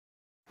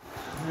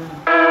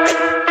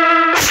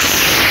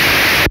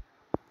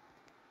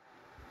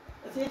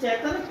ये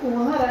चैतन्य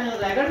वहाँ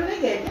रायगढ़ में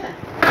नहीं गए क्या?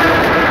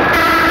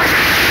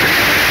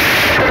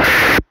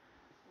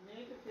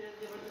 नहीं तो फिर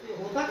जबरदस्ती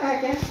होता क्या है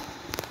क्या?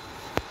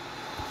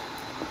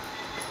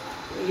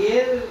 ये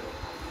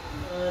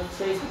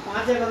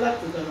 5 जगह लग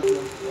चुका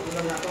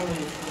मतलब लाखों में।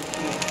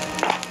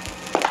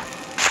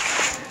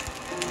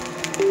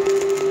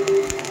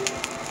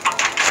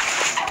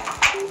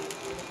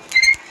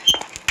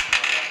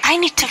 I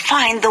need to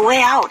find the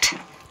way out.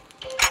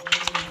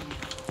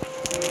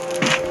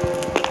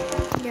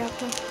 Yeah,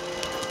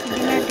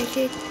 बिना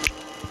देखे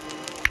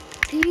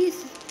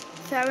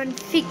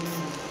 376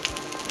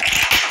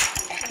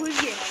 खुल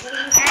गया,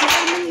 एंटर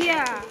मिल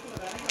गया।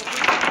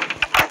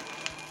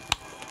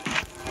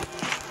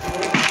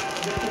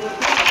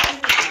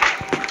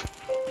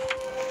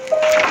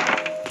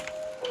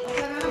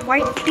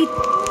 White teeth.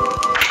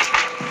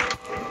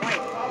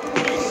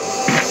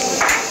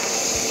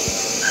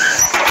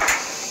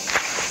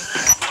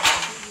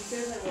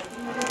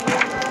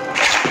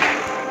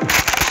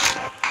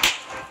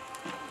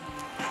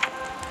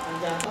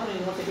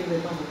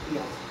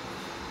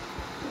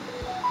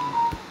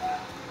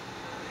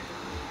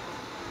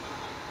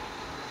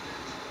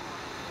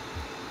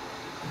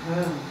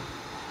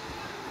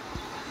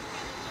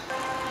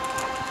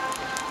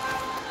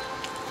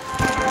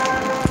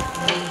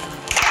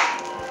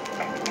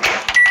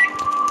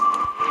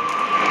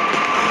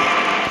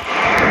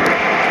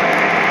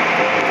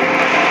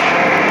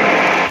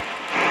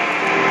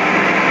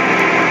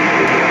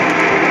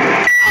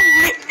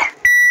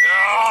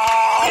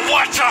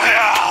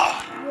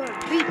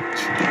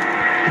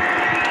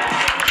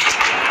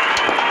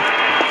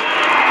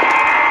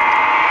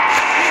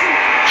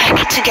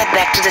 To get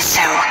back to the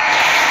cell.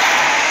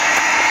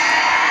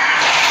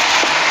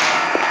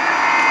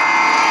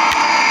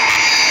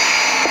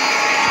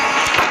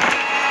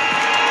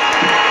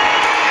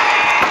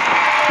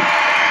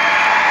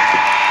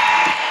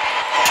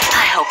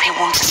 I hope he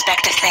won't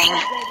suspect a thing.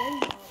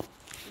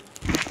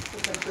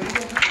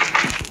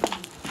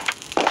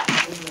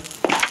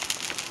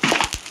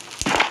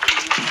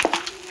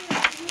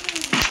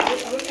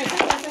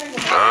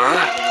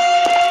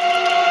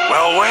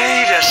 Well,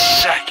 wait a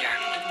second.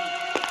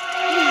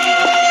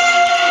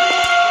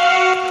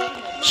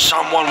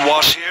 Someone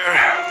was here.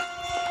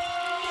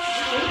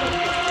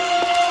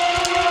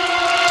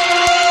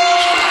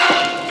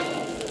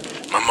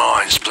 My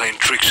mind's playing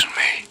tricks on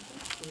me.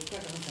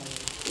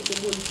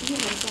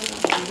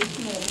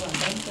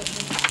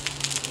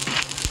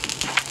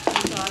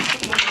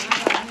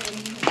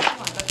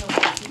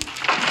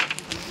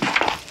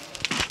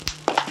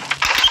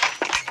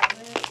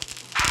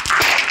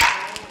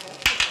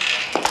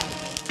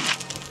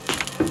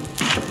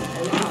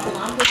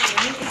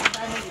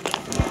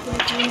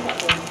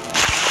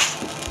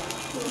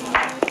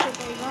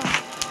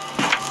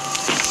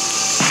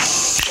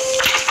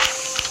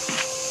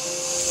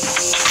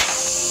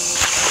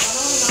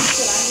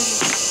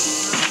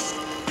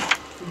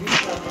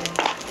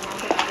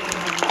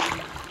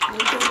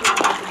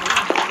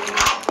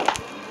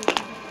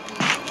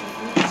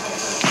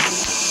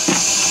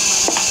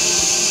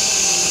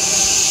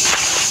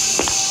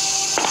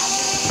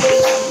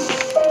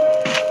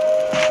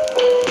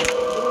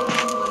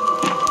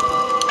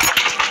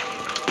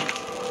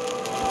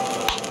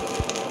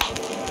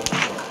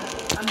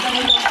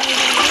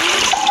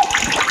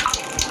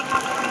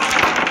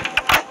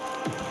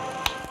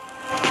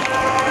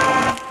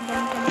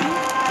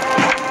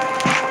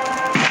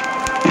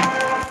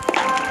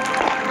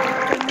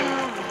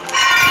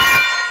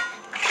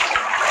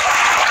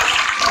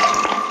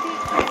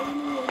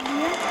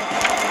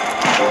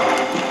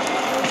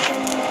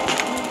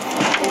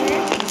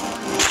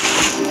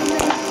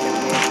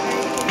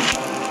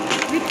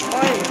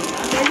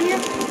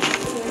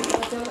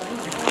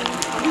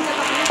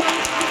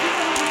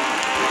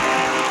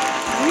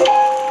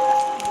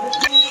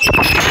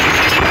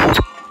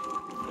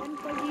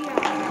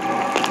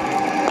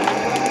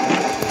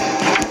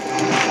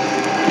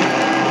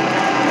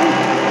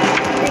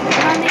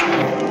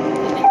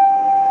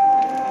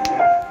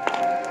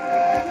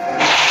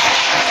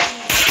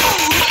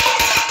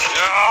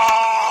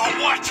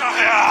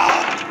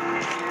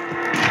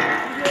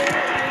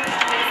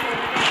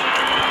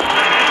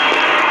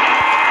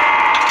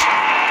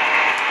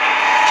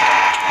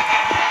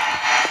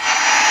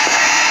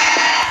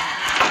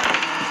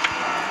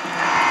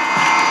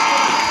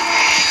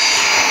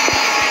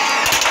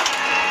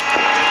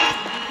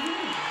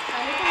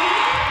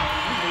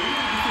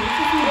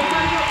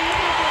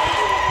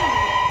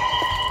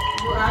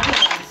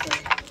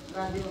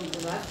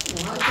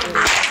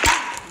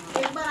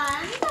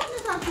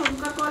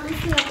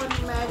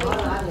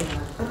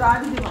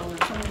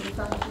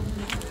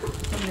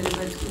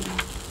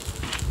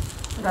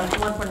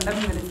 राजकुमार पंडा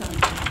भी मेरे साथ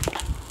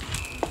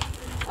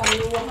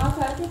वहाँ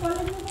सारे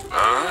कॉलेज में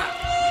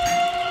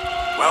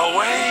Well,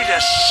 wait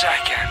a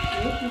second.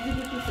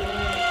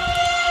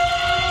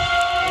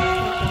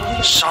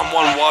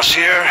 Someone was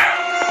here.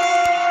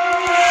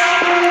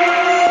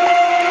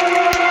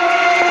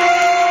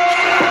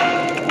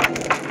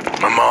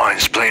 My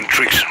mind's playing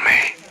tricks on me.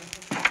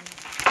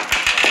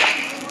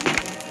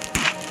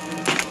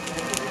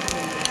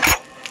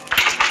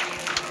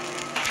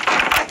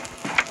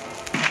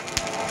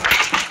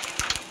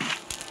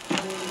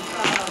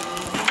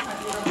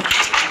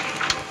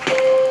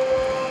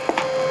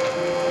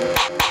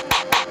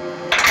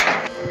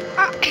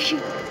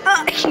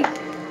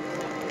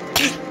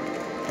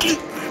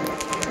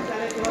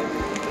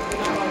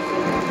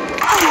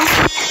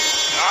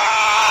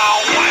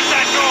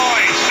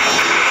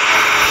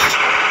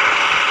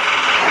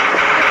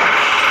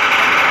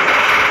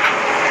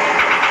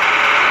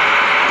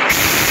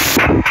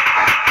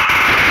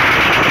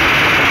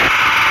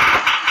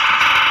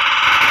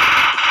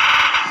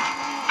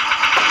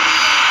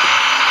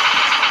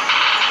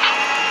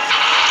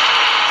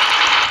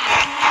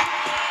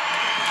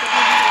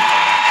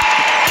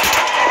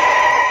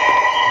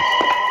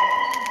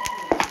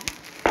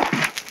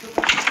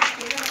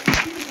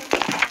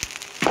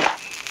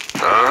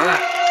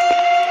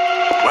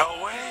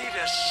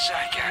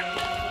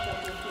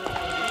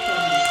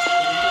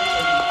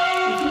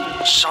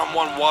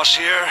 boss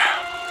here?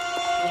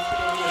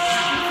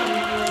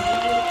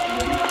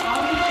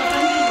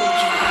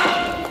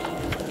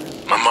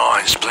 My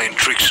mind's playing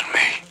tricks on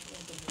me.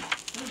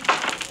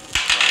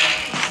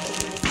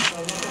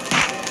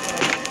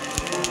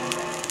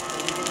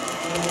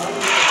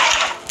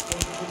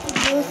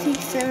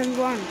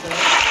 0671.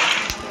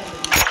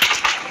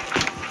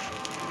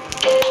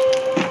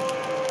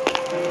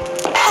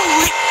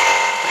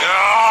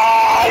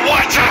 Oh,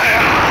 what the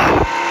hell?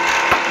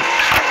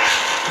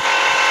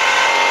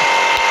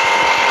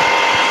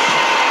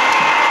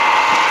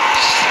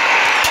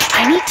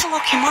 I need to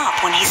look him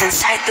up when he's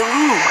inside the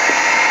room.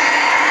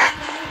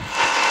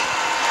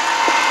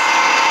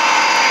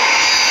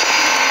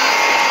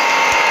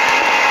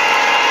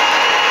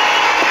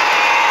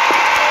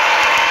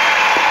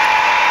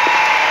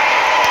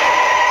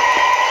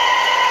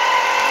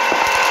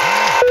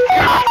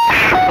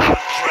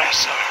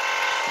 Dresser.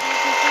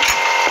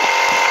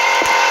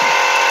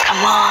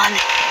 Come on.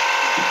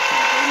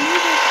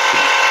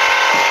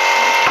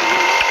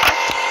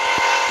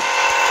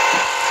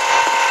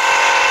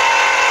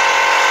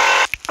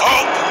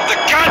 Oh, the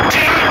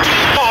goddamn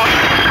door!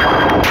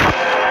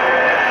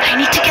 I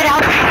need to get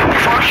out of here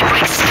before he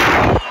breaks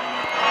through.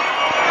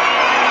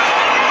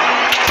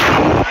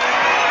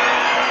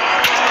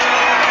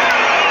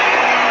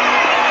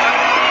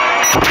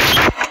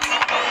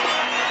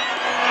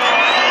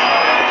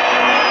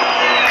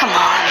 Come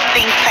on,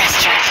 think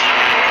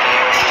faster.